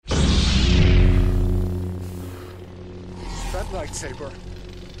lightsaber.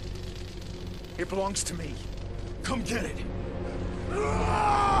 It belongs to me. Come get it.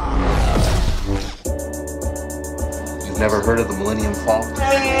 You've never heard of the Millennium Falcon?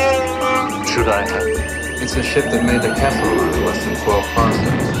 Should I have? It's a ship that made the Kessel Run in less than 12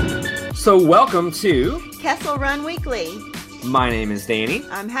 parsecs. So welcome to Kessel Run Weekly. My name is Danny.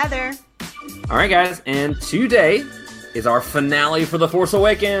 I'm Heather. All right, guys, and today is our finale for The Force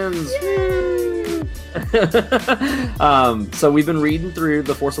Awakens. So we've been reading through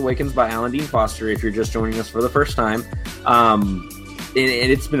The Force Awakens by Alan Dean Foster. If you're just joining us for the first time,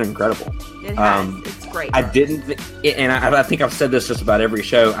 it's been incredible. It has. It's great. I didn't, and I think I've said this just about every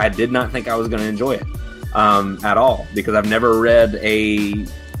show. I did not think I was going to enjoy it at all because I've never read a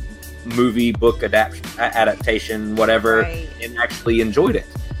movie, book adaptation, whatever, Right. and actually enjoyed it.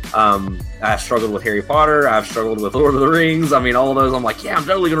 I struggled with Harry Potter. I've struggled with Lord of the Rings. I mean, all of those. I'm like, yeah, I'm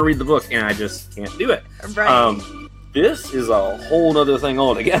totally going to read the book, and I just can't do it. Right. This is a whole other thing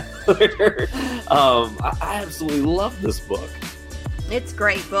altogether. I absolutely love this book. It's a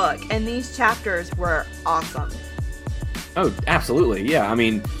great book, and these chapters were awesome. Oh, absolutely, yeah. I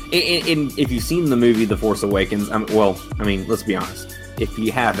mean, if you've seen the movie The Force Awakens, let's be honest. If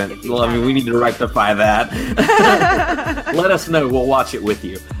you haven't, we need to rectify that. Let us know. We'll watch it with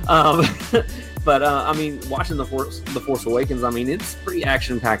you. But watching The Force Awakens, it's pretty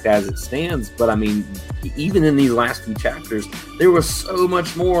action-packed as it stands. But, even in these last few chapters, there was so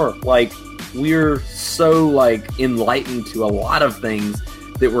much more. Like, we're so, enlightened to a lot of things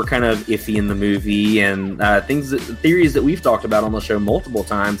that were kind of iffy in the movie and theories that we've talked about on the show multiple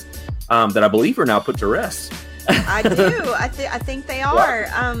times that I believe are now put to rest. I do. I think they are.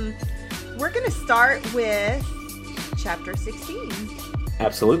 We're going to start with chapter 16.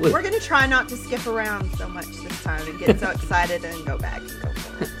 Absolutely. We're going to try not to skip around so much this time and get so excited and go back and go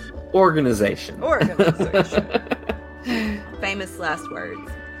for it. Organization. Famous last words.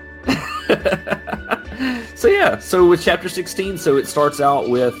 So with chapter 16, so it starts out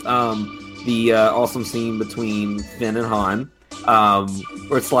with the awesome scene between Finn and Han,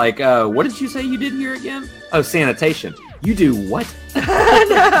 where it's like, what did you say you did here again? Oh, sanitation. You do what?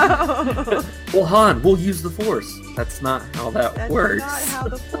 No. Well, Han, we'll use the Force. That's not how that works. That's not how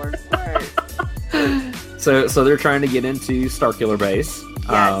the Force works. So they're trying to get into Starkiller Base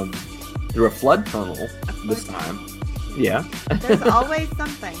Yes. through a flood tunnel this time. Yeah. There's always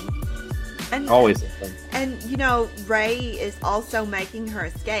something. And, Always something. And, Rey is also making her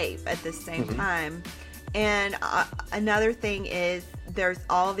escape at the same time. And another thing is there's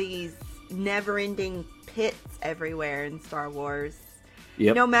all these never-ending pits everywhere in Star Wars.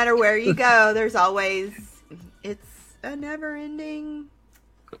 Yep. No matter where you go, there's always... It's a never-ending...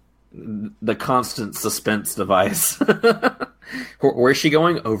 The constant suspense device. Where's she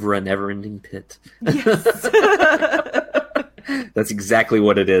going? Over a never-ending pit. Yes. That's exactly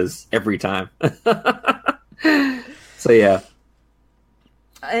what it is every time. So yeah.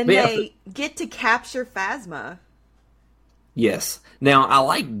 And they get to capture Phasma. Yes. Now, I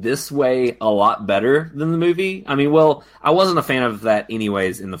like this way a lot better than the movie. I wasn't a fan of that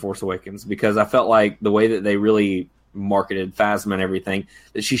anyways in The Force Awakens because I felt like the way that they really marketed Phasma and everything,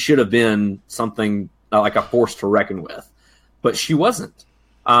 that she should have been something like a force to reckon with. But she wasn't.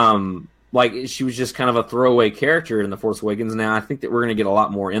 She was just kind of a throwaway character in The Force Awakens. Now, I think that we're going to get a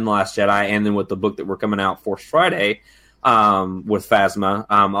lot more in The Last Jedi, and then with the book that we're coming out Force Friday with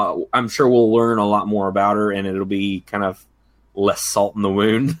Phasma, I'm sure we'll learn a lot more about her, and it'll be kind of less salt in the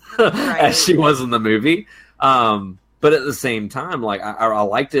wound as she was in the movie. But at the same time, I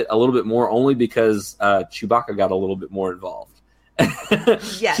liked it a little bit more only because Chewbacca got a little bit more involved.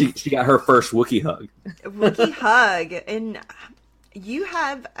 Yes. She got her first Wookiee hug. Wookiee hug. And you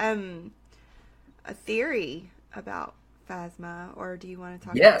have a theory about Phasma, or do you want to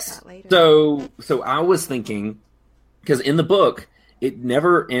talk about that later? So I was thinking, because in the book, it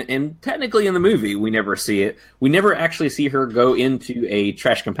never, and technically in the movie, we never see it. We never actually see her go into a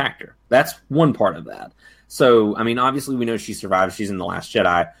trash compactor. That's one part of that. So, obviously we know she survived. She's in The Last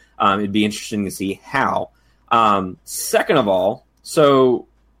Jedi. It'd be interesting to see how. Second of all, so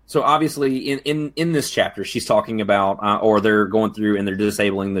obviously in this chapter, she's talking about, or they're going through and they're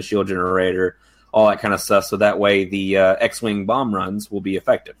disabling the shield generator, all that kind of stuff. So that way the X-Wing bomb runs will be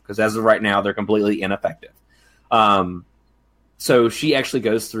effective. Because as of right now, they're completely ineffective. So she actually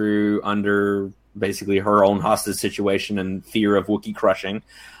goes through under basically her own hostage situation and fear of Wookiee crushing.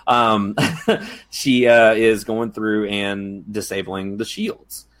 She is going through and disabling the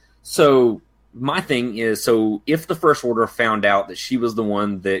shields. So my thing is, so if the First Order found out that she was the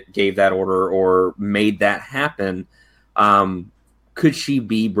one that gave that order or made that happen, could she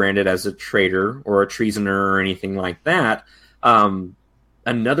be branded as a traitor or a treasoner or anything like that?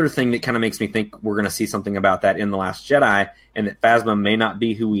 Another thing that kind of makes me think we're going to see something about that in The Last Jedi, and that Phasma may not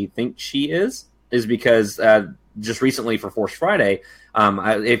be who we think she is because just recently for Force Friday,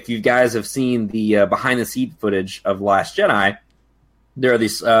 if you guys have seen the behind-the-scenes footage of Last Jedi, there are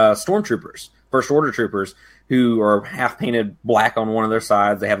these stormtroopers, First Order troopers, who are half-painted black on one of their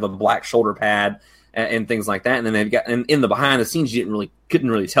sides. They have the black shoulder pad and things like that. And then they've got, and in the behind-the-scenes, you couldn't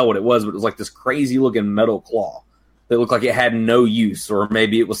really tell what it was, but it was like this crazy-looking metal claw that looked like it had no use, or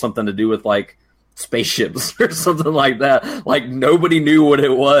maybe it was something to do with, like, spaceships or something like that. Like, nobody knew what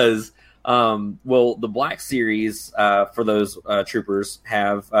it was. Well, the Black Series for those troopers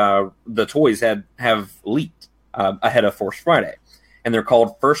have the toys have leaked ahead of Force Friday, and they're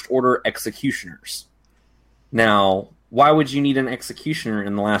called First Order Executioners. Now, why would you need an executioner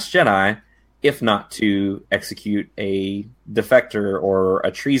in The Last Jedi if not to execute a defector or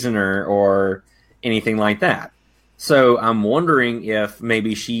a treasoner or anything like that? So I'm wondering if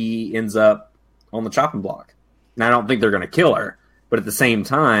maybe she ends up on the chopping block. Now, I don't think they're going to kill her, but at the same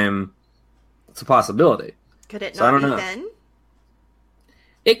time, it's a possibility. Could it So I not don't be know. Finn?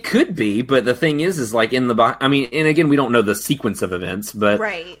 It could be, but the thing is like in the... I mean, and again, we don't know the sequence of events, but...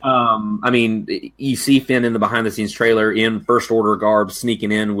 Right. I mean, you see Finn in the behind-the-scenes trailer in First Order garb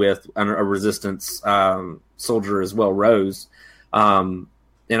sneaking in with a Resistance soldier as well, Rose. And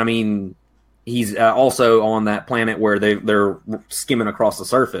I mean, he's also on that planet where they're skimming across the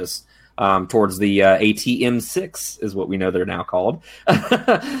surface towards the ATM-6 is what we know they're now called.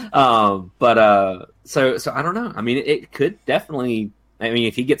 So I don't know. I mean, it could definitely... I mean,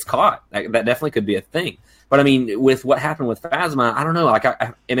 if he gets caught, that definitely could be a thing. But I mean, with what happened with Phasma, I don't know. Like,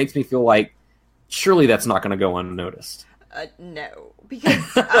 it makes me feel like surely that's not going to go unnoticed. No, because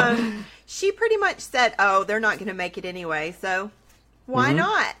she pretty much said, "Oh, they're not going to make it anyway, so why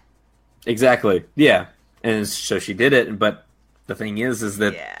not?" Exactly. Yeah, and so she did it. But the thing is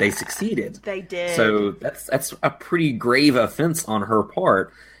that Yeah. they succeeded. They did. So that's a pretty grave offense on her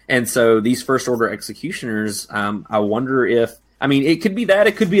part. And so these First Order executioners, I wonder if. I mean, it could be that.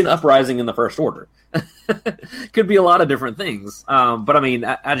 It could be an uprising in the First Order. Could be a lot of different things. But I mean,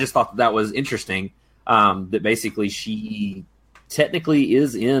 I just thought that was interesting. That basically she technically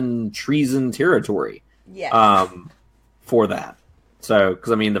is in treason territory. Yeah. For that. So,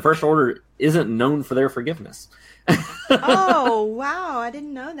 because I mean, the First Order isn't known for their forgiveness. Oh wow! I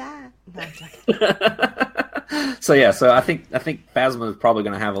didn't know that. No, I'm joking. So yeah, so I think Phasma is probably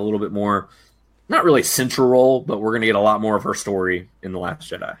going to have a little bit more. Not really central role, but we're going to get a lot more of her story in The Last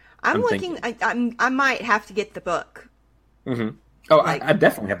Jedi. I'm looking. I might have to get the book. Mm-hmm. Oh, Like- I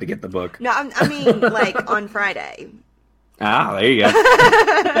definitely have to get the book. No, I mean like on Friday. Ah, there you go.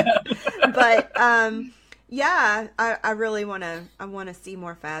 But yeah, I really want to see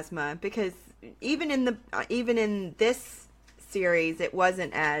more Phasma, because even in this series, it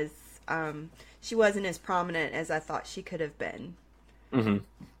wasn't as she wasn't as prominent as I thought she could have been. Mm-hmm.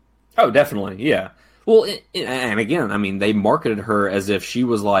 Oh, definitely, yeah. Well, and again, I mean, they marketed her as if she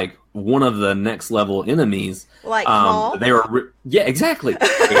was like one of the next level enemies. Like Maul? They were, yeah, exactly,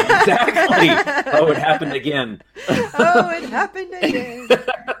 exactly. Oh, it happened again. Oh, it happened again.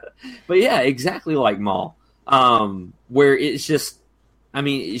 But yeah, exactly like Maul. Where it's just, I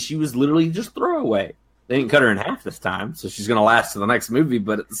mean, she was literally just throwaway. They didn't cut her in half this time, so she's going to last to the next movie.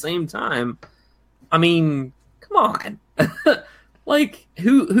 But at the same time, I mean, come on. Like,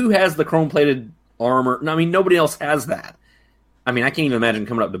 who has the chrome-plated armor? I mean, nobody else has that. I mean, I can't even imagine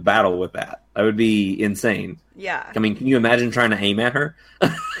coming up to battle with that. That would be insane. Yeah. I mean, can you imagine trying to aim at her?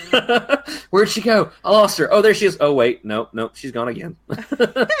 Where'd she go? I lost her. Oh, there she is. Oh, wait. Nope, she's gone again.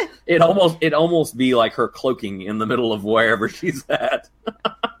 It'd almost be like her cloaking in the middle of wherever she's at.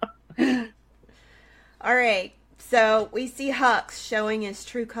 All right. So we see Hux showing his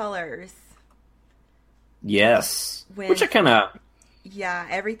true colors. Yes. When- Which I kind of... Yeah,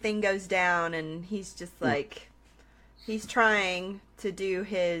 everything goes down, and he's just like, he's trying to do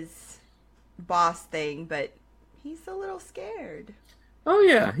his boss thing, but he's a little scared. Oh,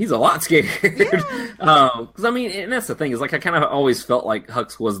 yeah. He's a lot scared. Because, I mean, and that's the thing, is like I kind of always felt like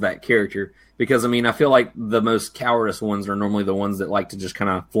Hux was that character. Because, I mean, I feel like the most cowardice ones are normally the ones that like to just kind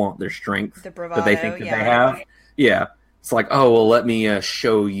of flaunt their strength. The bravado, that they think that yeah. they have. Yeah. It's like, oh, well, let me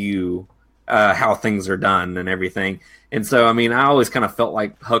show you how things are done and everything. And so, I mean, I always kind of felt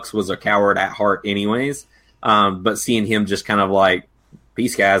like Hux was a coward at heart anyways. But seeing him just kind of like,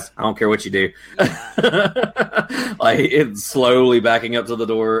 peace, guys. I don't care what you do. Yeah. Like, it's slowly backing up to the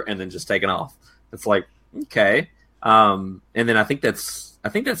door and then just taking off. It's like, okay. And then I think that's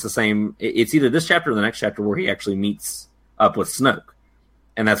the same. It's either this chapter or the next chapter where he actually meets up with Snoke.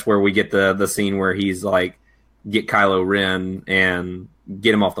 And that's where we get the scene where he's like get Kylo Ren and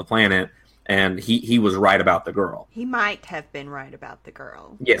get him off the planet. And he was right about the girl. He might have been right about the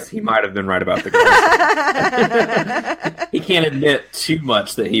girl. Yes, he might have been right about the girl. He can't admit too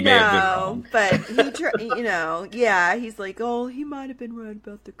much that he may have been wrong. But he's like, oh, he might have been right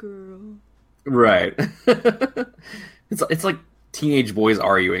about the girl. Right. It's like teenage boys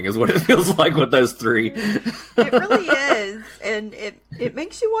arguing is what it feels like with those three. It really is. And it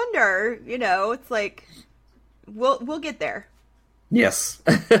makes you wonder, it's like, we'll get there. Yes.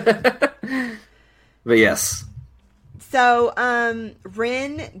 But yes. So,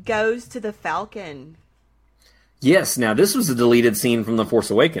 Ren goes to the Falcon. Yes, now this was a deleted scene from The Force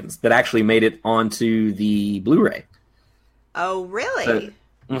Awakens that actually made it onto the Blu-ray. Oh, really?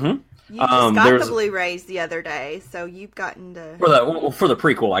 Mm-hmm. You just got the Blu-rays the other day, so you've gotten to... For the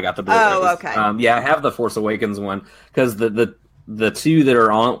prequel, I got the Blu-rays. Oh, okay. Yeah, I have the Force Awakens one, because the two that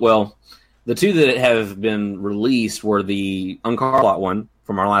are on... Well, the two that have been released were the Uncard Plot one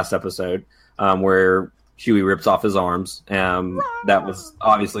from our last episode, where Chewie rips off his arms. That was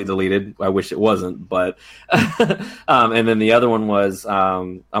obviously deleted. I wish it wasn't, but and then the other one was,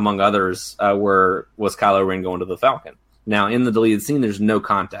 among others, was Kylo Ren going to the Falcon. Now, in the deleted scene, there's no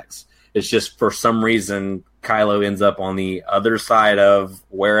context. It's just for some reason Kylo ends up on the other side of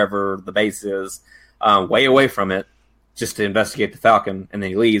wherever the base is, way away from it, just to investigate the Falcon, and then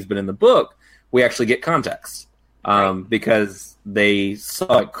he leaves. But in the book, we actually get context. Because they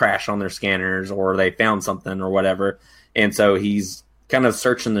saw it crash on their scanners or they found something or whatever. And so he's kind of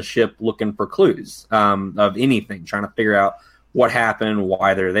searching the ship looking for clues of anything, trying to figure out what happened,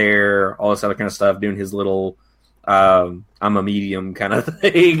 why they're there, all this other kind of stuff, doing his little I'm a medium kind of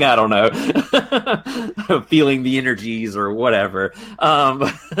thing. I don't know. Feeling the energies or whatever.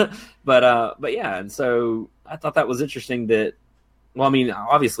 But yeah, and so I thought that was interesting that, well, I mean,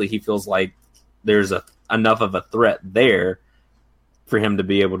 obviously he feels like there's enough of a threat there for him to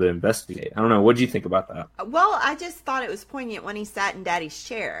be able to investigate. I don't know. What do you think about that? Well, I just thought it was poignant when he sat in Daddy's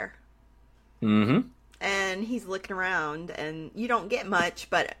chair. Mm-hmm. And he's looking around, and you don't get much,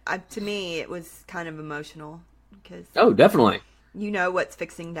 but to me, it was kind of emotional. Because oh, definitely. You know what's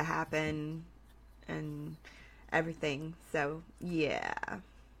fixing to happen and everything. So, yeah.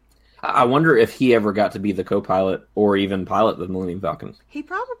 I wonder if he ever got to be the co-pilot or even pilot the Millennium Falcon. He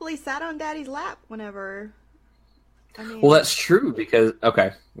probably sat on Daddy's lap whenever... Well, that's true because...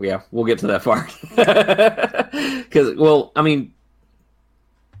 Okay, yeah, we'll get to that part. Because, well, I mean...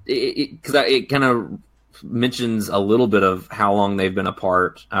 It kind of mentions a little bit of how long they've been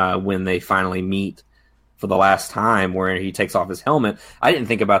apart when they finally meet for the last time, where he takes off his helmet. I didn't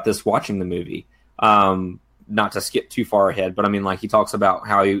think about this watching the movie. Not to skip too far ahead, but I mean, like, he talks about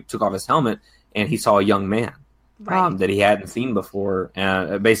how he took off his helmet and he saw a young man that he hadn't seen before.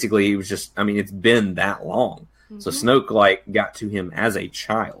 And basically, it was just, I mean, it's been that long. Mm-hmm. So Snoke, like, got to him as a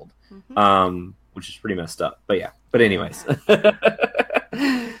child, which is pretty messed up. But yeah, but anyways.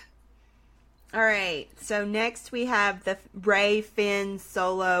 All right, so next we have the Rey, Finn,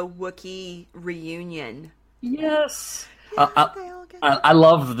 Solo, Wookiee reunion. Yes. I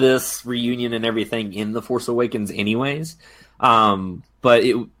love this reunion and everything in The Force Awakens anyways, but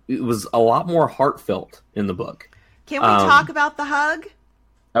it was a lot more heartfelt in the book. Can we talk about the hug?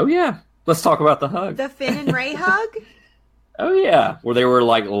 Oh, yeah. Let's talk about the hug. The Finn and Rey hug? Oh, yeah. Where they were,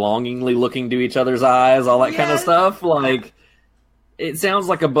 like, longingly looking to each other's eyes, all that kind of stuff. Like, it sounds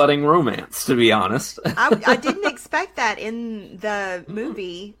like a budding romance, to be honest. I didn't expect that in the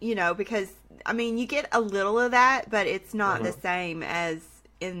movie, because... I mean, you get a little of that, but it's not the same as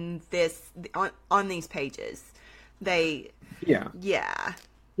in this on these pages. Yeah.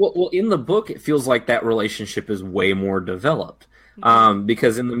 Well, in the book, it feels like that relationship is way more developed.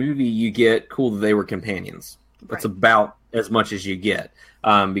 Because in the movie, you get cool that they were companions. That's about as much as you get.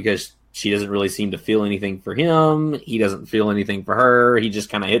 Because she doesn't really seem to feel anything for him. He doesn't feel anything for her. He just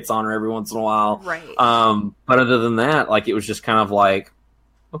kind of hits on her every once in a while. Right. But other than that, like, it was just kind of like,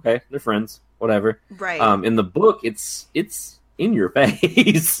 okay, they're friends. Whatever. Right. In the book, it's in your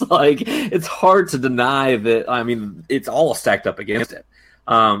face. Like, it's hard to deny that. I mean, it's all stacked up against it.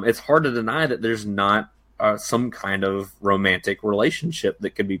 It's hard to deny that there's not some kind of romantic relationship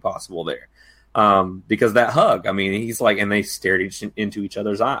that could be possible there. Because that hug, I mean, he's like, and they stared into each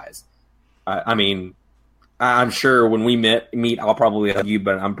other's eyes. I mean, I'm sure when we meet, I'll probably hug you,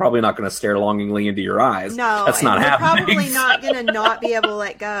 but I'm probably not going to stare longingly into your eyes. No, that's not happening. Probably not going to not be able to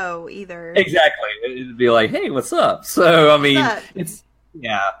let go either. Exactly. It'd be like, hey, what's up? So, I mean, it's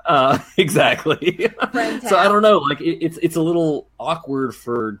exactly. So I don't know. Like, it's a little awkward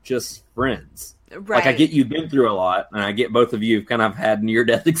for just friends. Like, I get you've been through a lot, and I get both of you have kind of had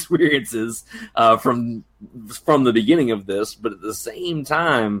near-death experiences from the beginning of this, but at the same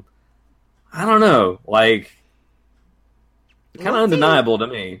time, I don't know, like, kind of undeniable to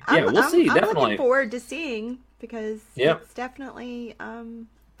me. We'll see, definitely. I'm looking forward to seeing, because it's definitely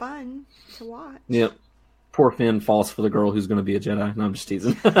fun to watch. Yep. Poor Finn falls for the girl who's going to be a Jedi. No, I'm just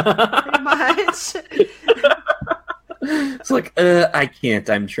teasing. Pretty much. It's like, I can't.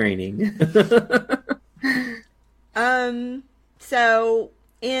 I'm training. So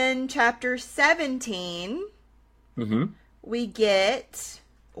in chapter 17, we get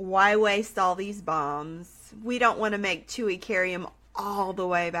why waste all these bombs? We don't want to make Chewie carry him all the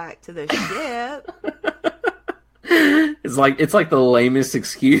way back to the ship. It's like the lamest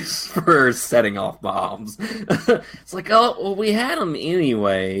excuse for setting off bombs. It's like, oh, well, we had them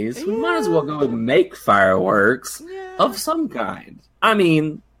anyways. We might as well go and make fireworks of some kind. I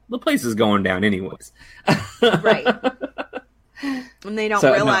mean, the place is going down anyways. Right. And they don't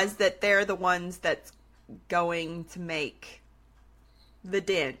realize that they're the ones that's going to make the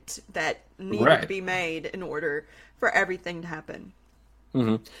dent that needed to be made in order for everything to happen.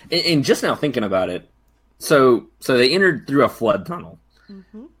 Mm-hmm. And just now thinking about it, so they entered through a flood tunnel.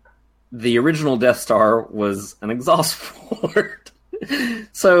 Mm-hmm. The original Death Star was an exhaust port.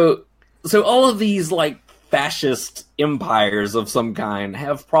 So all of these, like, fascist empires of some kind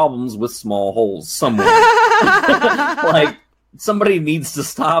have problems with small holes somewhere. Like, somebody needs to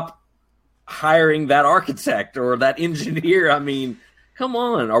stop hiring that architect or that engineer. I mean, come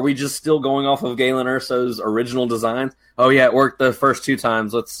on. Are we just still going off of Galen Erso's original designs? Oh yeah, it worked the first 2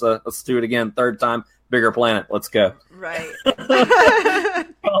 times. Let's do it again. 3rd time, bigger planet. Let's go. Right.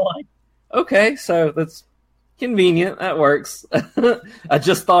 Like, okay, so that's convenient. That works. I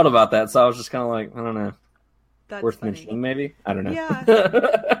just thought about that, so I was just kind of like, I don't know. That's worth funny. mentioning, maybe? I don't know. Yeah.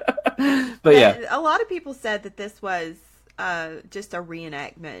 But yeah. A lot of people said that this was just a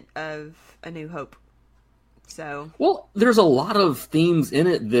reenactment of A New Hope. So, well, there's a lot of themes in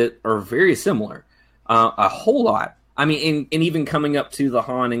it that are very similar. A whole lot. I mean, and even coming up to the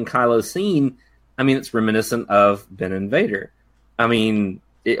Han and Kylo scene, I mean, it's reminiscent of Ben and Vader. I mean,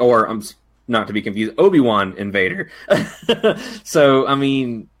 not to be confused, Obi-Wan and Vader. So, I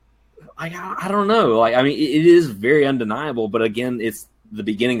mean, I don't know. Like, I mean, it is very undeniable, but again, it's the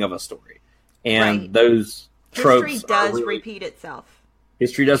beginning of a story. And those tropes history does repeat itself.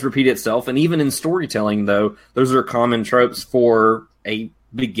 History does repeat itself, and even in storytelling, though, those are common tropes for a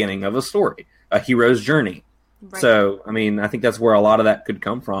beginning of a story, a hero's journey. Right. So, I mean, I think that's where a lot of that could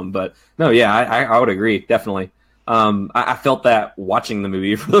come from. But, no, yeah, I would agree, definitely. I felt that watching the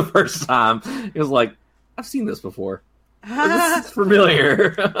movie for the first time. It was like, I've seen this before. This is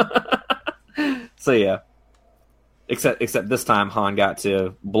familiar. So, yeah. Except this time, Han got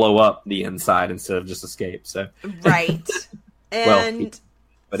to blow up the inside instead of just escape. So, right. And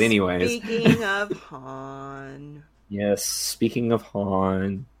but anyways, speaking of Han. Yes, speaking of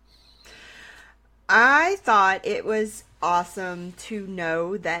Han. I thought it was awesome to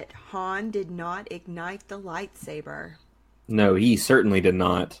know that Han did not ignite the lightsaber. No, he certainly did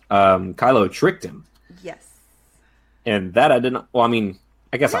not. Kylo tricked him. Yes. And that I didn't. Well, I mean,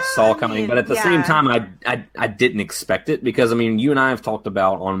 I guess I saw coming, but at the same time, I didn't expect it because, I mean, you and I have talked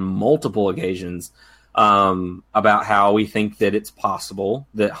about on multiple occasions about how we think that it's possible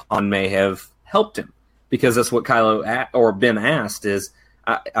that Han may have helped him, because that's what Kylo or Ben asked is,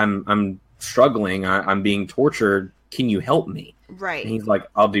 I'm struggling, I'm being tortured, can you help me? Right. And he's like,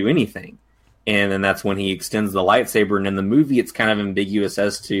 I'll do anything. And then that's when he extends the lightsaber, and in the movie it's kind of ambiguous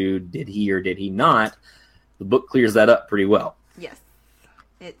as to did he or did he not. The book clears that up pretty well. Yes.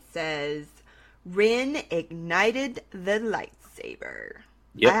 It says, Ren ignited the lightsaber.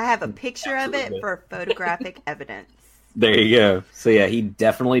 Yep. I have a picture of it for photographic evidence. There you go. So yeah, he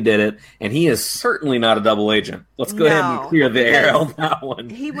definitely did it, and he is certainly not a double agent. Let's go ahead and clear the air on that one.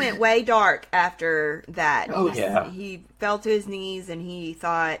 He went way dark after that. Oh yeah. He fell to his knees and he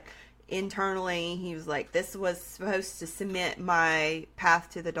thought internally, he was like, this was supposed to cement my path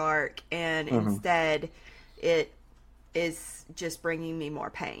to the dark, and instead it is just bringing me more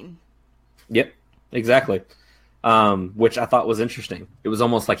pain. Yep, exactly. Which I thought was interesting. It was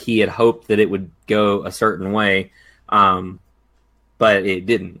almost like he had hoped that it would go a certain way, but it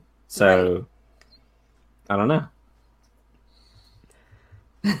didn't. So, right. I don't know.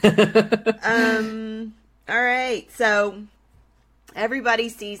 All right. So, everybody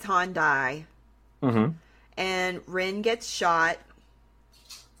sees Han die. Mm-hmm. And Ren gets shot.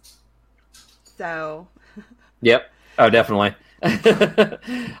 So. Yep. Oh, definitely.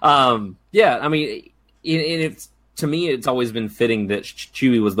 Yeah, I mean, it's, to me, it's always been fitting that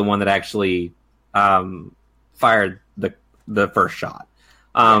Chewie was the one that actually fired the first shot.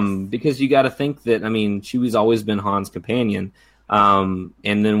 Because you got to think that, I mean, Chewie's always been Han's companion. And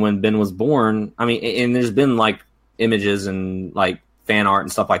then when Ben was born, I mean, and there's been like images and like fan art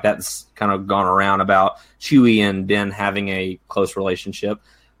and stuff like that that's kind of gone around about Chewie and Ben having a close relationship.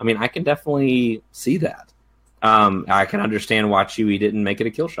 I mean, I can definitely see that. I can understand why Chewie didn't make it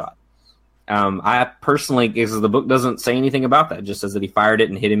a kill shot. I personally, because the book doesn't say anything about that, it just says that he fired it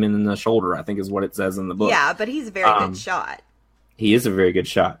and hit him in the shoulder, I think is what it says in the book. Yeah, but he's a very good shot. He is a very good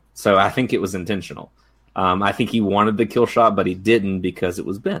shot. So I think it was intentional. I think he wanted the kill shot, but he didn't because it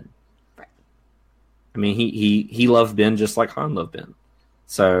was Ben. Right. I mean, he loved Ben just like Han loved Ben.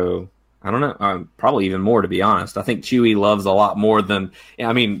 So I don't know. Probably even more, to be honest. I think Chewie loves a lot more than,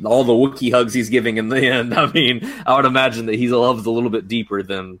 I mean, all the Wookiee hugs he's giving in the end. I mean, I would imagine that he loves a little bit deeper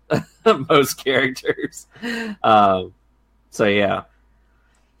than most characters. So yeah.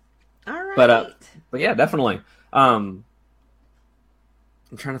 All right. But yeah, definitely. I'm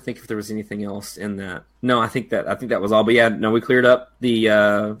trying to think if there was anything else in that. No, I think that was all. But yeah, no, we cleared up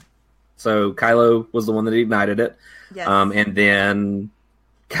the. So Kylo was the one that ignited it. Yes. And then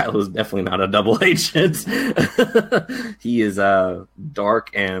Kylo's definitely not a double agent. He is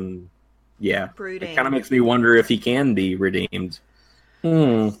dark and brooding. It kind of makes me wonder if he can be redeemed.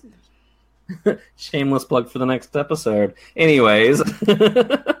 Shameless plug for the next episode. Anyways.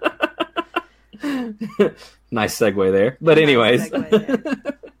 Nice segue there. But anyways.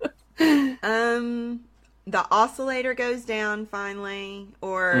 The oscillator goes down finally,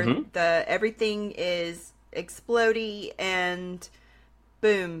 or everything is explodey and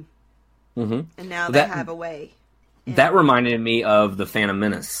boom. And now they have a way. That reminded me of the Phantom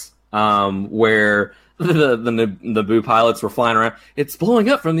Menace, where the Naboo pilots were flying around. It's blowing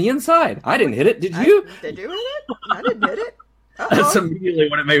up from the inside. I didn't hit it. Did you? Did you hit it? I didn't hit it. That's immediately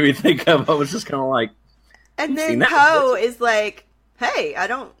what it made me think of. I was just kind of like... And then Poe is like, hey, I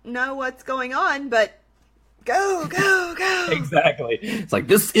don't know what's going on, but go, go, go. Exactly. It's like,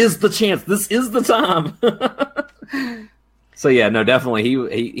 this is the chance. This is the time. So yeah, no, definitely.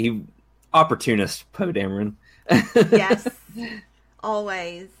 He opportunist, Poe Dameron. Yes.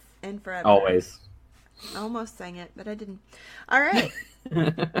 Always and forever. Always. I almost sang it, but I didn't. All right.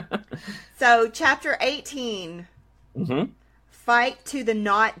 So, chapter 18. Fight to the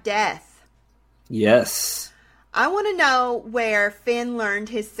not death. Yes. I want to know where Finn learned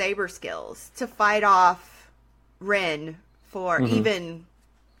his saber skills to fight off Ren for even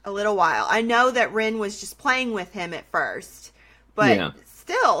a little while. I know that Ren was just playing with him at first, but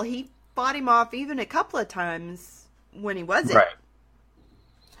still, he fought him off even a couple of times when he wasn't. Right.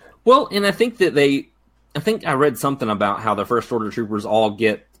 Well, and I think that I think I read something about how the First Order troopers all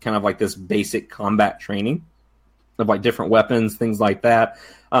get kind of like this basic combat training of like different weapons, things like that.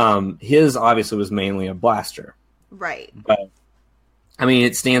 His obviously was mainly a blaster. Right. But, I mean,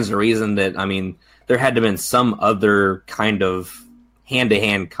 it stands to reason that, I mean, there had to have been some other kind of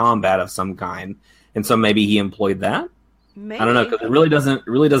hand-to-hand combat of some kind. And so maybe he employed that? Maybe. I don't know, because it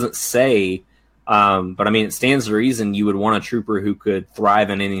really doesn't say. But, I mean, it stands to reason you would want a trooper who could thrive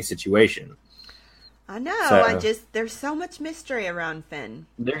in any situation. I know. There's so much mystery around Finn.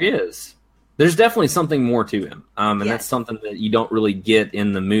 There is. There's definitely something more to him. And that's something that you don't really get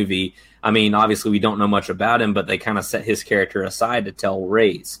in the movie. I mean, obviously we don't know much about him, but they kind of set his character aside to tell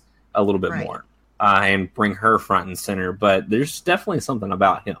Rey's a little bit more and bring her front and center. But there's definitely something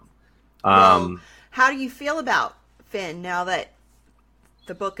about him. Well, how do you feel about Finn now that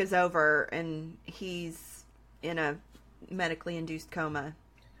the book is over and he's in a medically induced coma?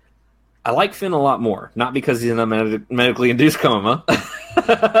 I like Finn a lot more, not because he's in a medically induced coma.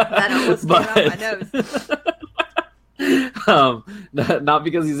 That almost came out my nose. Not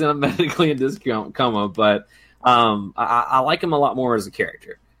because he's in a medically induced coma, but I like him a lot more as a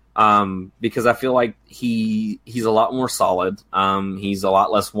character. Because I feel like he's a lot more solid. He's a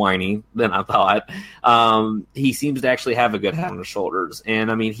lot less whiny than I thought. He seems to actually have a good head on his shoulders. And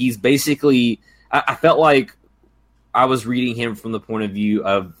I mean, he's basically, I felt like I was reading him from the point of view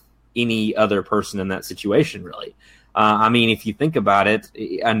of any other person in that situation, really. I mean, if you think about it,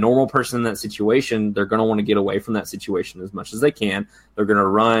 a normal person in that situation, they're going to want to get away from that situation as much as they can. They're going to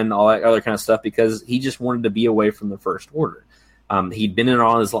run, all that other kind of stuff, because he just wanted to be away from the First Order. He'd been in it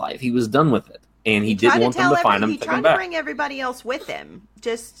all his life. He was done with it. And he didn't want them to find him. He tried to bring everybody else with him,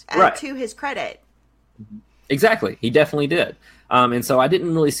 just to his credit. Exactly. He definitely did. And so I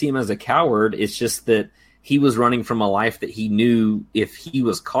didn't really see him as a coward. It's just that he was running from a life that he knew if he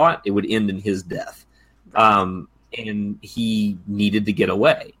was caught, it would end in his death. And he needed to get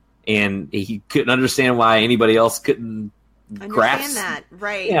away. And he couldn't understand why anybody else couldn't grasp that.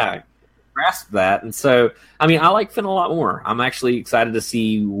 Right. Yeah. grasp that. And so, I mean, I like Finn a lot more. I'm actually excited to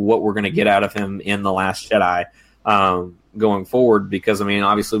see what we're going to get out of him in The Last Jedi going forward, because, I mean,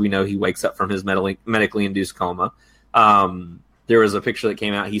 obviously we know he wakes up from his medically induced coma. There was a picture that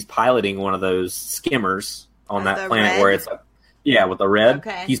came out. He's piloting one of those skimmers on that planet red? where it's with the red.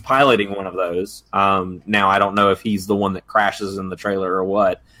 Okay. He's piloting one of those. Now, I don't know if he's the one that crashes in the trailer or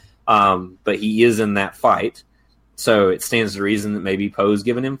what, but he is in that fight. So it stands to reason that maybe Poe's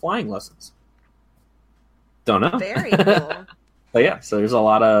giving him flying lessons. Don't know. Very cool. But yeah, so there's a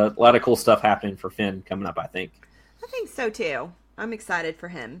lot of cool stuff happening for Finn coming up, I think. I think so too. I'm excited for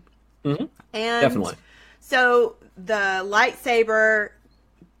him. Mm-hmm. And Definitely. so the lightsaber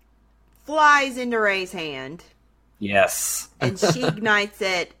flies into Rey's hand, Yes. and she ignites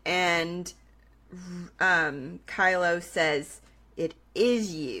it, and Kylo says, "It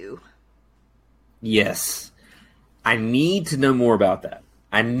is you." Yes. I need to know more about that.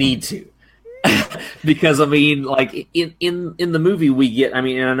 I need to. Because, I mean, like, in the movie we get, I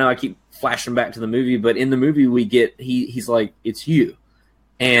mean, and I know I keep flashing back to the movie, but in the movie we get, he's like, it's you.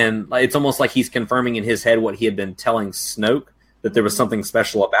 And it's almost like he's confirming in his head what he had been telling Snoke, that there was something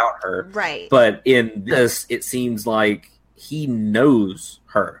special about her. Right. But in this, it seems like he knows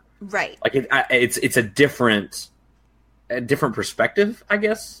her. Right. Like, it's a different perspective, I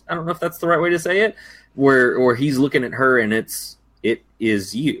guess. I don't know if that's the right way to say it. Where he's looking at her and it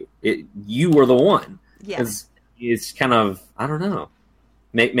is you. You were the one. Yeah. It's kind of, I don't know.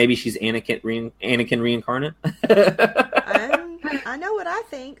 Maybe she's Anakin reincarnate. I know what I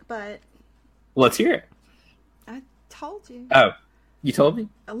think, but Let's hear it. I told you. Oh, you told me?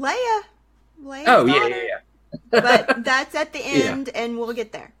 Leia. Oh, yeah. But that's at the end, and we'll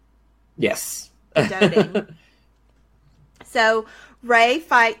get there. Yes. Doting. So Rey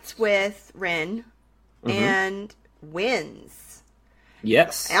fights with Ren and wins.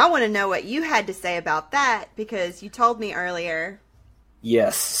 Yes. And I want to know what you had to say about that, because you told me earlier.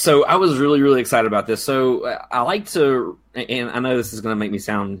 Yes. So I was really, really excited about this. So I like to, and I know this is going to make me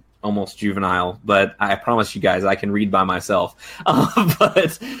sound almost juvenile, but I promise you guys I can read by myself.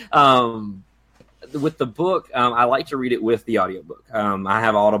 But with the book, I like to read it with the audiobook. I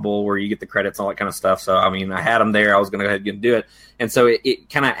have Audible where you get the credits and all that kind of stuff. So, I mean, I had them there. I was going to go ahead and do it. And so it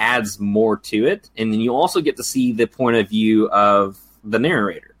kind of adds more to it. And then you also get to see the point of view of the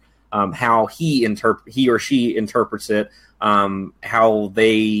narrator, how he or she interprets it, how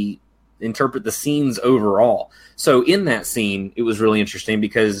they interpret the scenes overall. So in that scene, it was really interesting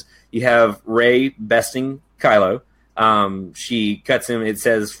because you have Rey besting Kylo. She cuts him, it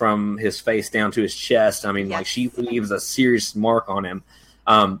says, from his face down to his chest. I mean, Yes. like, she leaves a serious mark on him.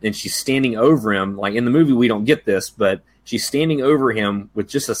 And she's standing over him. Like, in the movie, we don't get this, but she's standing over him with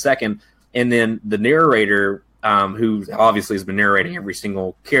just a second. And then the narrator, who obviously has been narrating every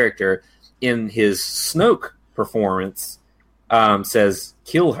single character, in his Snoke performance, says,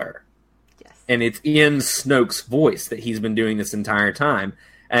 "Kill her." Yes. And it's in Snoke's voice that he's been doing this entire time.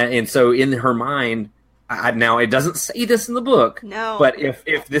 And so in her mind, now it doesn't say this in the book, No. but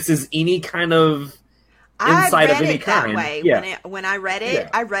if this is any kind of insight I read of any it that kind, way. yeah. When I read it, Yeah.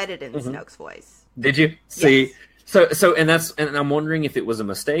 I read it in Snoke's voice. Did you see? Yes. So and I'm wondering if it was a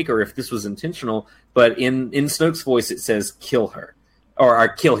mistake or if this was intentional. But in Snoke's voice, it says "kill her" or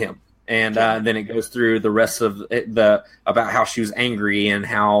 "kill him," and then it goes through the rest of about how she was angry and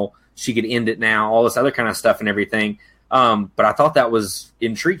how she could end it now, all this other kind of stuff and everything. But I thought that was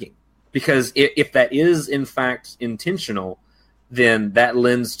intriguing because if that is in fact intentional, then that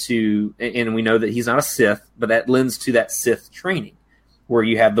lends to, and we know that he's not a Sith, but that lends to that Sith training where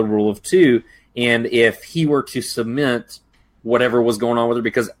you have the rule of two. And if he were to cement whatever was going on with her,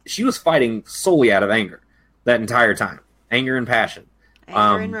 because she was fighting solely out of anger that entire time, anger and passion.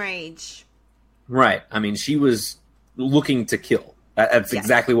 Anger and rage. Right. I mean, she was looking to kill. That's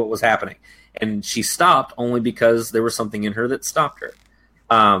exactly what was happening. And she stopped only because there was something in her that stopped her.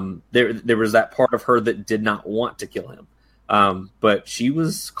 There was that part of her that did not want to kill him. But she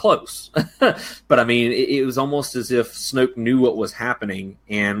was close. But I mean, it was almost as if Snoke knew what was happening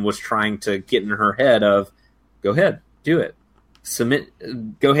and was trying to get in her head of, go ahead, do it.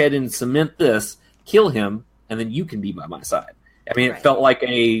 Go ahead and cement this, kill him, and then you can be by my side. I mean, it felt like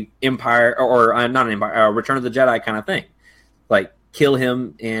a Empire, or not an Empire, Return of the Jedi kind of thing. Like, kill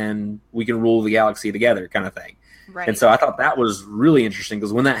him and we can rule the galaxy together kind of thing. Right. And so I thought that was really interesting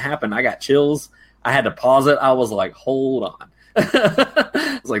because when that happened, I got chills. I had to pause it. I was like, hold on.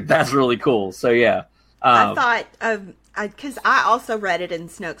 I was like, that's really cool. So, yeah. I thought, because I also read it in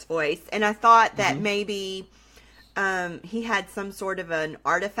Snoke's voice, and I thought that maybe he had some sort of an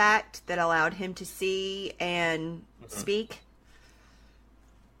artifact that allowed him to see and speak.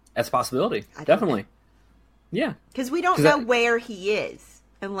 That's a possibility. I don't Definitely. Yeah. Because we don't 'Cause know that- where he is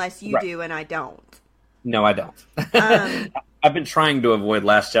unless you Right. do and I don't. No, I don't. Um, I've been trying to avoid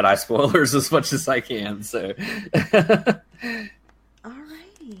Last Jedi spoilers as much as I can, so.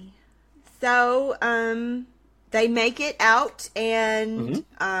 Alrighty. So, they make it out, and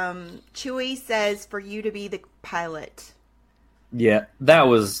Chewie says for you to be the pilot. Yeah, that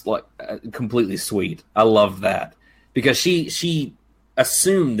was like completely sweet. I love that because she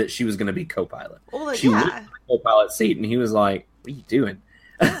assumed that she was going to be co-pilot. Well, She went to the co-pilot seat, and he was like, "What are you doing?"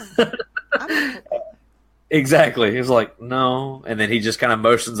 I'm Exactly. He was like, "No," and then he just kind of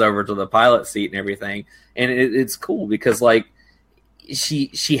motions over to the pilot seat and everything, and it's cool because like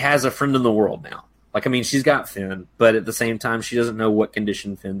she has a friend in the world now. Like, I mean, she's got Finn, but at the same time, she doesn't know what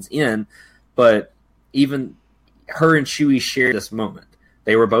condition Finn's in. But even her and Chewie shared this moment.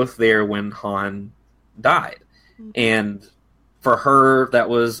 They were both there when Han died. And for her, that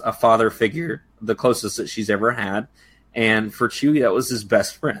was a father figure, the closest that she's ever had. And for Chewie, that was his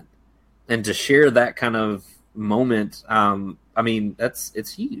best friend. And to share that kind of moment, I mean,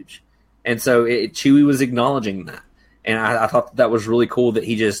 it's huge. And so Chewie was acknowledging that. And I thought that was really cool that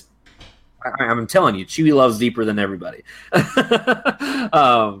he just, I'm telling you, Chewie loves deeper than everybody.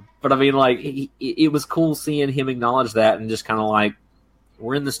 But I mean, like, it was cool seeing him acknowledge that and just kind of like,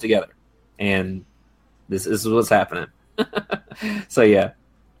 we're in this together. And this is what's happening. So, yeah.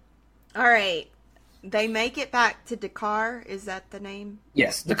 All right. They make it back to Dakar. Is that the name?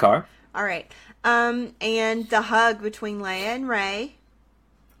 Yes, Dakar. All right. And the hug between Leia and Rey.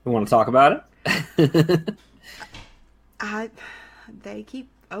 You want to talk about it? They keep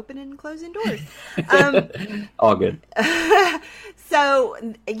opening and closing doors. All good. So,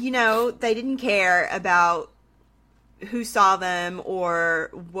 you know, they didn't care about who saw them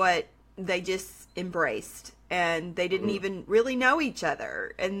or what. They just embraced. And they didn't even really know each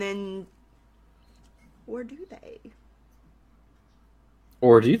other. And then, or do they?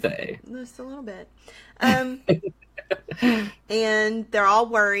 Or do they? Just a little bit. And they're all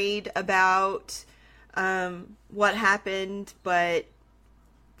worried about what happened, but,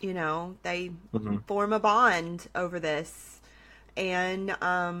 you know, they form a bond over this. And,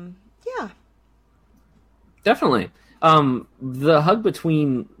 yeah. Definitely. The hug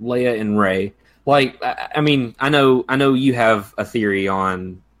between Leia and Rey, like, I mean, I know you have a theory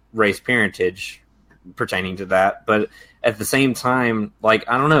on Rey's parentage pertaining to that, but at the same time, like,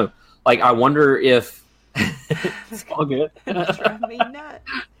 I don't know. Like, I wonder if it's all good. Drive me nuts.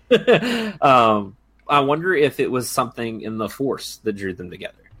 I wonder if it was something in the Force that drew them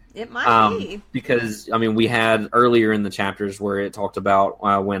together. It might be. Because, I mean, we had earlier in the chapters where it talked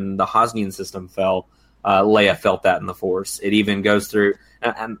about when the Hosnian system fell, Leia felt that in the Force. It even goes through,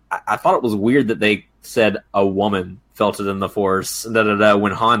 and I thought it was weird that they said a woman felt it in the Force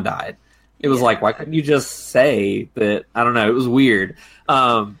when Han died. It was like, why couldn't you just say that? I don't know. It was weird.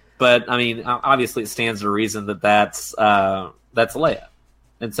 But, I mean, obviously it stands to reason that that's Leia.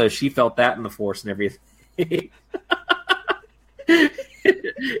 And so she felt that in the Force and everything.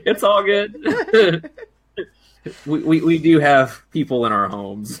 It's all good. we do have people in our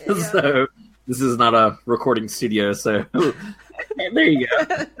homes. Yeah. So this is not a recording studio. So there you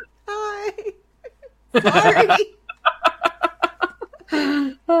go. Hi. Sorry.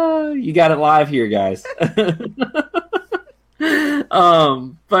 You got it live here, guys.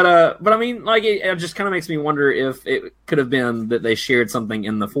 But I mean, like, it just kind of makes me wonder if it could have been that they shared something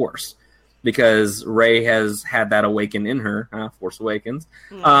in the Force, because Rey has had that awaken in her, Force Awakens.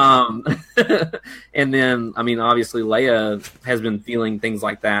 Mm. And then, I mean, obviously Leia has been feeling things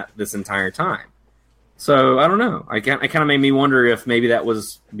like that this entire time. So I don't know. It kind of made me wonder if maybe that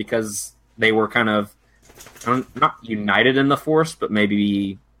was because they were kind of not united in the Force, but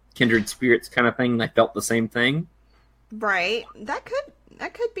maybe kindred spirits kind of thing. They felt the same thing. Right. That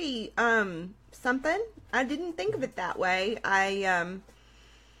could be something. I didn't think of it that way. I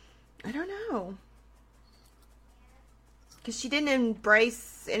don't know. Because she didn't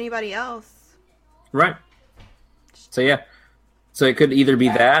embrace anybody else. Right. So yeah. So it could either be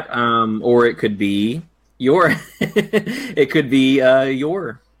that, or it could be your it could be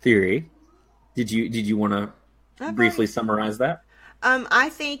your theory. Did you want to briefly summarize that? I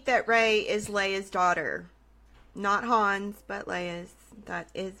think that Rey is Leia's daughter. Not Han's, but Leia's. That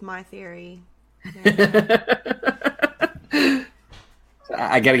is my theory.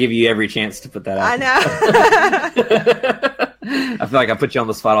 I got to give you every chance to put that out. I know. I feel like I put you on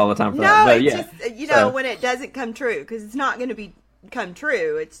the spot all the time for that. But it's yeah. just, when it doesn't come true, because it's not going to come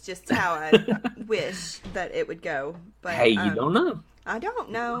true. It's just how I wish that it would go. But hey, you don't know. I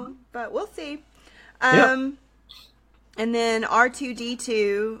don't know, but we'll see. Yep. And then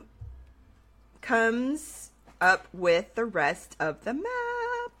R2-D2 comes up with the rest of the map.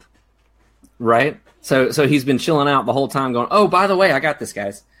 Right? So he's been chilling out the whole time going, oh, by the way, I got this,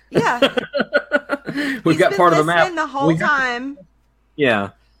 guys. Yeah. We've got part of the map. The whole time. Yeah.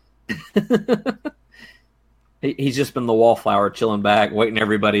 He's just been the wallflower chilling back, waiting for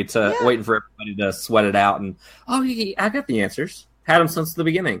everybody to sweat it out. And, I got the answers. Had them since the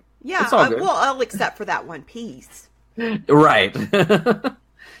beginning. Yeah. It's all good. Well, except for that one piece. Right.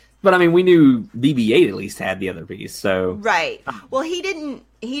 But I mean, we knew BB-8 at least had the other piece, so right. Well, he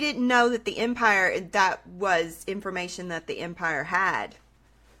didn't know that the Empire, that was information that the Empire had.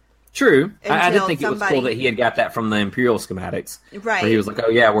 True. I did think it was cool that he had got that from the Imperial schematics. Right. Where he was like, oh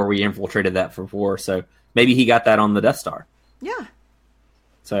yeah, where we infiltrated that before, so maybe he got that on the Death Star. Yeah.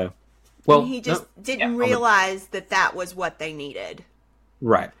 So, well, and he just didn't realize that was what they needed.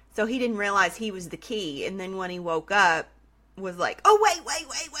 Right. So he didn't realize he was the key, and then when he woke up, was like, oh, wait.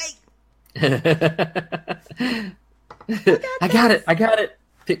 I got it.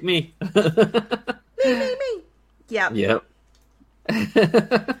 Pick me. Me. Yep.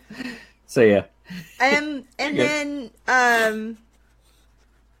 So, yeah. And then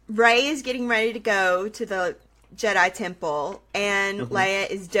Rey is getting ready to go to the Jedi Temple, and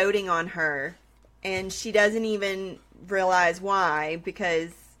Leia is doting on her, and she doesn't even realize why, because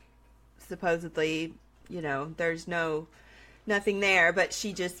supposedly, there's nothing there, but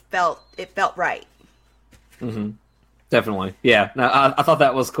she just felt right. Mm-hmm. Definitely. Yeah. No, I thought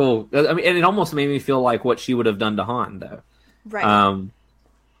that was cool. I mean, and it almost made me feel like what she would have done to Han, though. Right.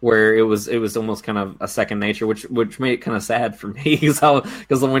 Where it was almost kind of a second nature, which made it kind of sad for me,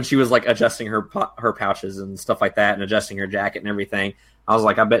 because when she was like adjusting her pouches and stuff like that, and adjusting her jacket and everything, I was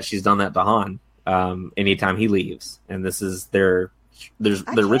like, I bet she's done that to Han. Anytime he leaves, and this is their ritual.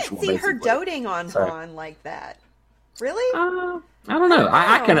 I can't see her doting on Han like that. Really? I don't know.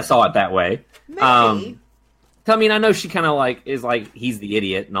 I kind of saw it that way. Maybe. I mean, I know she kind of is like, he's the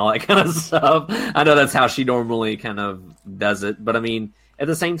idiot and all that kind of stuff. I know that's how she normally kind of does it, but I mean, at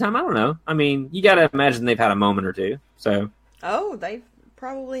the same time, I don't know. I mean, you got to imagine they've had a moment or two. So. Oh, they've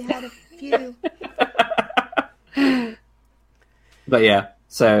probably had a few. But yeah,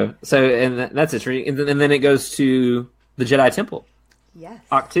 so and that's interesting. And then it goes to the Jedi Temple. Yes.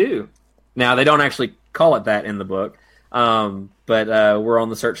 Ahch-To. Now they don't actually call it that in the book, but we're on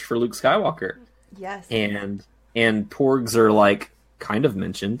the search for Luke Skywalker. Yes. And porgs are like kind of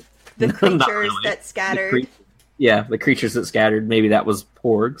mentioned. The creatures that scattered. The creatures that scattered. Maybe that was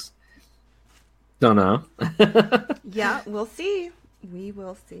porgs. Don't know. Yeah, we'll see. We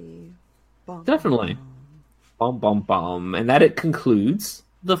will see. Bum, definitely. Bum, bum, bum. And that it concludes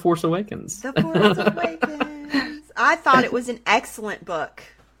The Force Awakens. The Force Awakens. I thought it was an excellent book.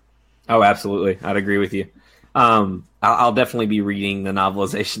 Oh, absolutely. I'd agree with you. I'll definitely be reading the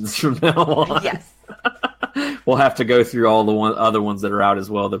novelizations from now on. Yes. We'll have to go through all the other ones that are out as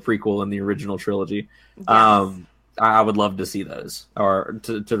well, the prequel and the original trilogy. Yes. I would love to see those, or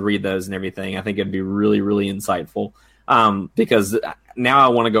to read those and everything. I think it'd be really, really insightful. Because now I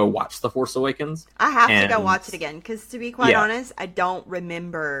want to go watch The Force Awakens. I have to go watch it again, because to be quite honest, I don't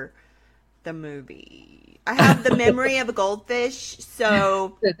remember the movie. I have the memory of a goldfish,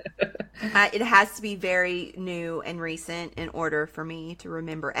 so it has to be very new and recent in order for me to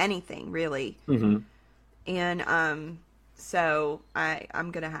remember anything, really. Mm-hmm. And so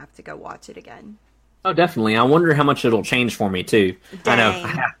I'm going to have to go watch it again. Oh, definitely. I wonder how much it'll change for me, too. Dang. I know. I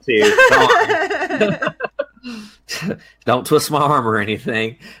have to. Don't twist my arm or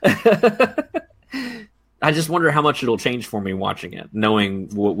anything. I just wonder how much it'll change for me watching it, knowing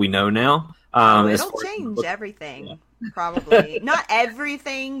what we know now. It'll change everything, probably. Not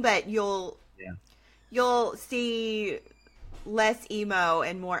everything, but you'll see less emo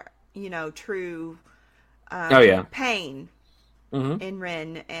and more, true pain in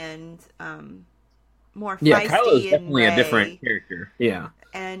Ren, and more feisty. Yeah, Kylo's definitely a different character. Yeah.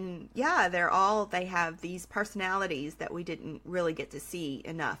 And they have these personalities that we didn't really get to see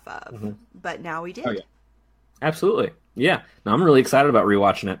enough of, but now we did. Oh, yeah. Absolutely. Yeah. No, I'm really excited about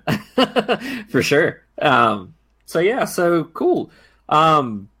rewatching it for sure. So cool.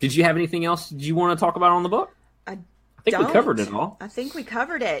 Did you have anything else you want to talk about on the book? I think we covered it all. I think we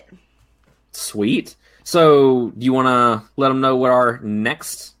covered it. Sweet. So do you want to let them know what our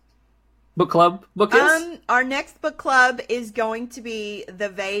next book club book is? Our next book club is going to be the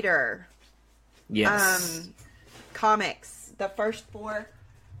Vader. Yes. Comics. The first 4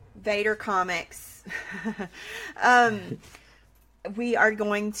 Vader comics. We are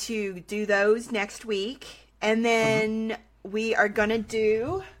going to do those next week, and then we are going to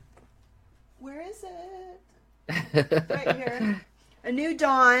do, where is it? Right here. A New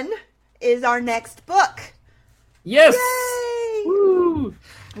Dawn is our next book. Yes. Yay! Woo!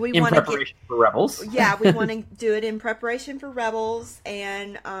 We In want preparation for Rebels. Yeah, we want to do it in preparation for Rebels,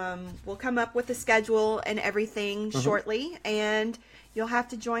 and we'll come up with a schedule and everything shortly, and you'll have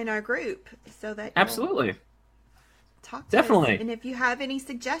to join our group so that you'll Absolutely. talk to Definitely. us. And if you have any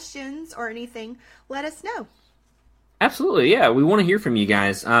suggestions or anything, let us know. Absolutely, yeah. We want to hear from you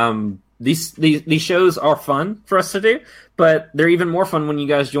guys. These shows are fun for us to do, but they're even more fun when you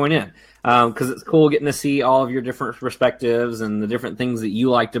guys join in. Because it's cool getting to see all of your different perspectives and the different things that you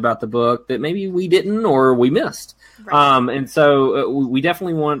liked about the book that maybe we didn't or we missed. Right. And so we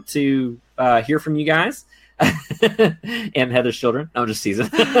definitely want to hear from you guys and Heather's children. No, I'm just teasing.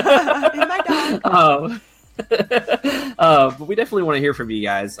 And my dog. But we definitely want to hear from you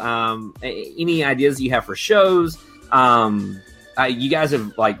guys. Any ideas you have for shows? You guys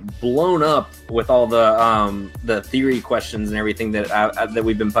have like blown up with all the theory questions and everything that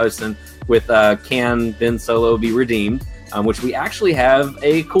we've been posting with can Ben Solo be redeemed? Which we actually have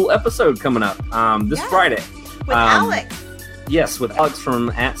a cool episode coming up this Friday With Alex. Yes, with Alex from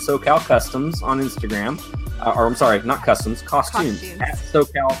at SoCal Customs on Instagram. Or I'm sorry, not Customs, Costumes. At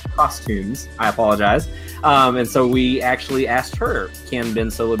SoCal Costumes. I apologize. And so we actually asked her, can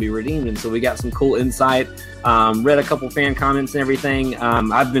Ben Solo be redeemed? And so we got some cool insight. Read a couple fan comments and everything.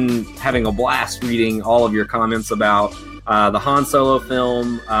 I've been having a blast reading all of your comments about the Han Solo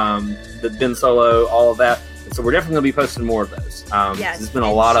film, the Ben Solo, all of that. And so we're definitely going to be posting more of those. Yes, it's been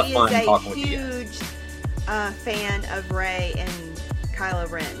a lot of fun talking with you. She is a huge fan of Rey and Kylo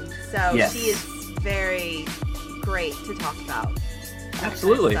Ren. So Yes. she is very great to talk about. that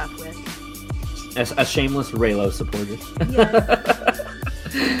Absolutely. kind of stuff with. A shameless Reylo supporter.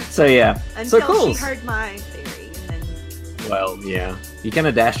 Yes. So yeah. Until so cool. she heard my theory, and then Well, yeah. You kind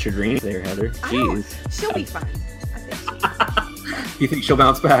of dashed your dreams there, Heather. I don't- Jeez. she'll be fine. I think You think she'll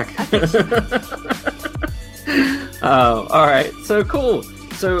bounce back? Oh, all right. So cool.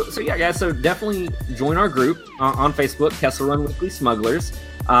 So yeah, guys. So definitely join our group on Facebook, Kessel Run Weekly Smugglers.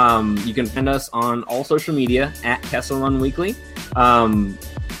 You can find us on all social media at Kessel Run Weekly.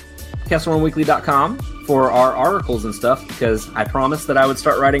 KesselRunWeekly.com for our articles and stuff, because I promised that I would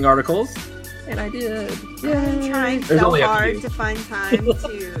start writing articles, and I did. I'm trying There's so only a hard few. to find time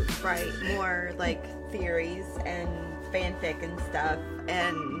to write more like theories and fanfic and stuff,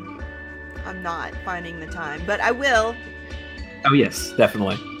 and I'm not finding the time, but I will. Oh yes,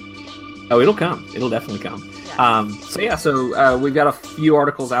 definitely. Oh, it'll come. It'll definitely come. Yeah. So we've got a few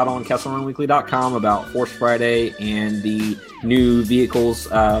articles out on KesselRunWeekly.com about Force Friday and the new vehicles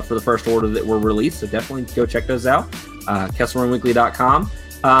for the First Order that were released. So definitely go check those out. KesselRunWeekly.com.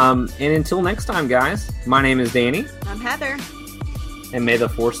 And until next time, guys, my name is Danny, I'm Heather. and may the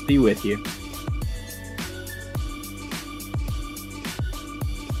Force be with you.